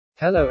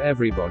Hello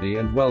everybody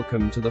and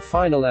welcome to the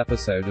final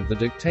episode of the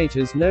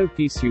Dictators No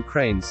Peace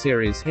Ukraine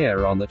series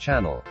here on the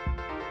channel.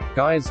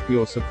 Guys,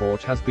 your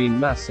support has been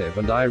massive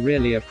and I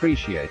really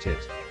appreciate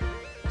it.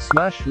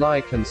 Smash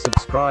like and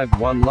subscribe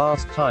one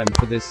last time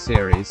for this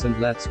series and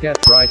let's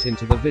get right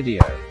into the video.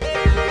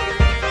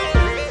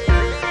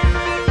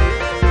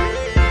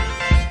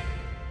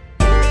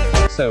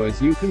 So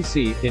as you can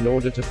see, in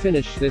order to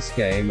finish this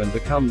game and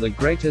become the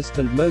greatest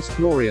and most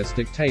glorious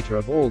dictator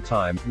of all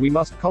time, we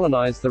must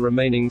colonize the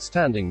remaining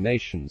standing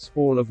nations,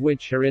 all of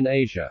which are in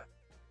Asia.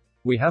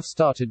 We have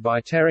started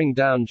by tearing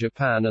down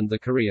Japan and the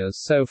Koreas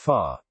so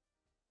far.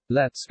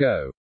 Let's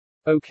go.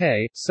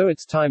 Okay, so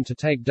it's time to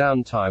take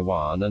down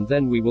Taiwan and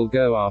then we will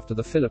go after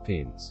the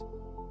Philippines.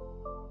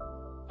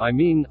 I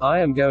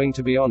am going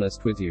to be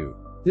honest with you.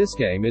 This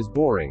game is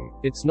boring.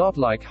 It's not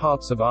like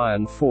Hearts of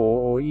Iron 4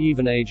 or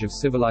even Age of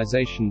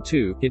Civilization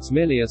 2, it's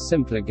merely a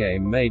simpler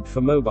game made for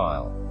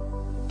mobile.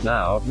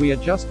 Now, we are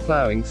just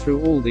plowing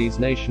through all these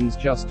nations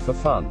just for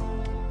fun.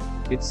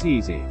 It's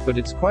easy, but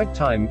it's quite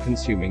time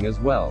consuming as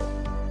well.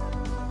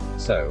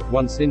 So,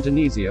 once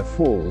Indonesia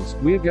falls,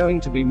 we're going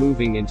to be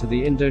moving into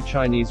the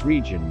Indo-Chinese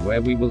region where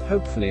we will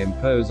hopefully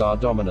impose our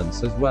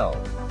dominance as well.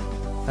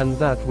 And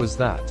that was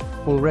that.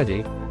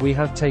 Already, we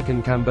have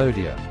taken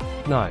Cambodia.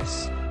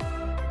 Nice.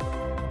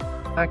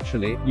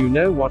 Actually, you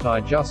know what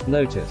I just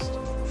noticed?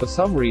 For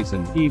some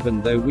reason,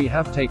 even though we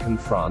have taken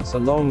France a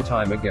long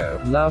time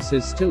ago, Laos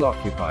is still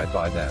occupied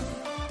by them.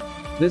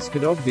 This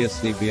could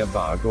obviously be a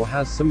bug or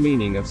has some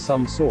meaning of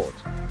some sort.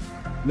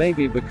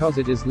 Maybe because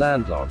it is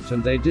landlocked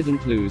and they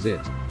didn't lose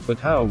it. But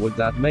how would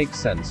that make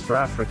sense for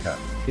Africa?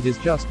 It is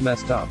just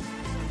messed up.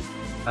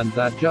 And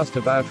that just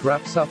about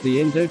wraps up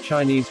the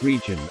Indo-Chinese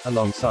region,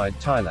 alongside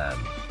Thailand.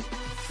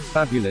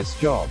 Fabulous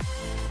job.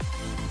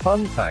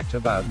 Fun fact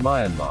about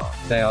Myanmar,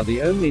 they are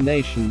the only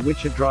nation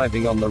which are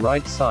driving on the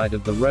right side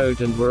of the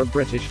road and were a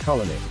British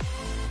colony.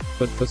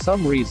 But for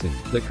some reason,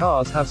 the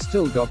cars have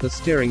still got the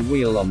steering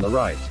wheel on the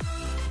right.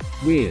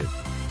 Weird.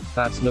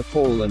 That's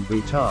Nepal and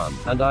Bhutan,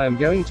 and I am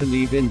going to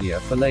leave India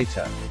for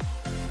later.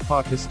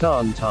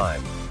 Pakistan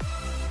time.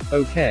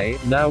 Okay,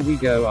 now we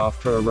go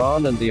after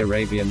Iran and the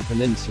Arabian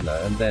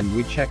Peninsula and then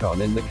we check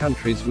on in the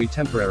countries we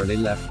temporarily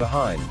left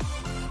behind.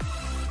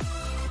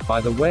 By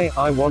the way,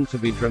 I want to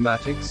be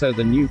dramatic, so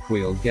the nuke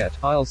we'll get,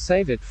 I'll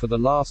save it for the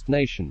last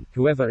nation,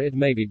 whoever it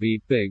may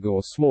be, big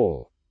or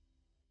small.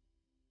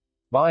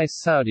 Bye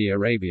Saudi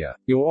Arabia,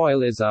 your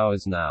oil is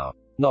ours now.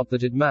 Not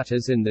that it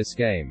matters in this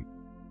game.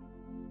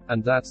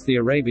 And that's the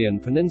Arabian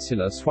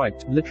Peninsula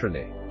swiped,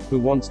 literally. Who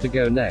wants to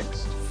go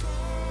next?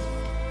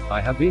 I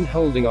have been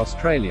holding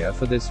Australia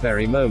for this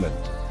very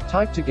moment.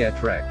 Type to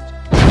get wrecked.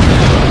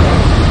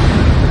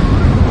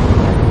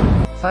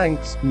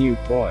 Thanks,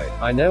 nuke boy.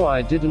 I know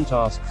I didn't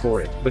ask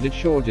for it, but it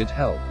sure did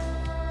help.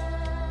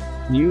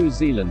 New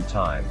Zealand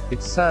time.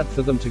 It's sad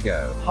for them to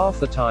go.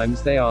 Half the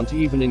times they aren't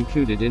even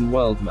included in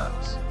world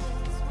maps.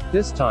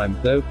 This time,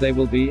 though, they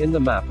will be in the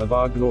map of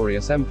our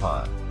glorious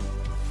empire.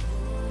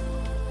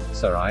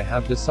 So I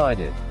have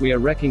decided, we are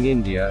wrecking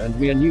India and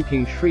we are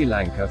nuking Sri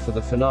Lanka for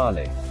the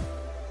finale.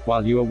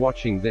 While you are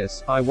watching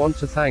this, I want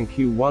to thank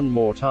you one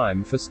more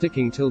time for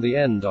sticking till the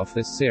end of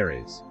this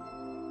series.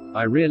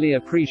 I really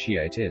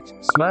appreciate it.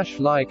 Smash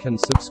like and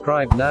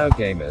subscribe now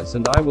gamers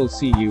and I will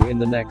see you in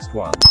the next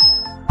one.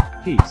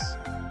 Peace.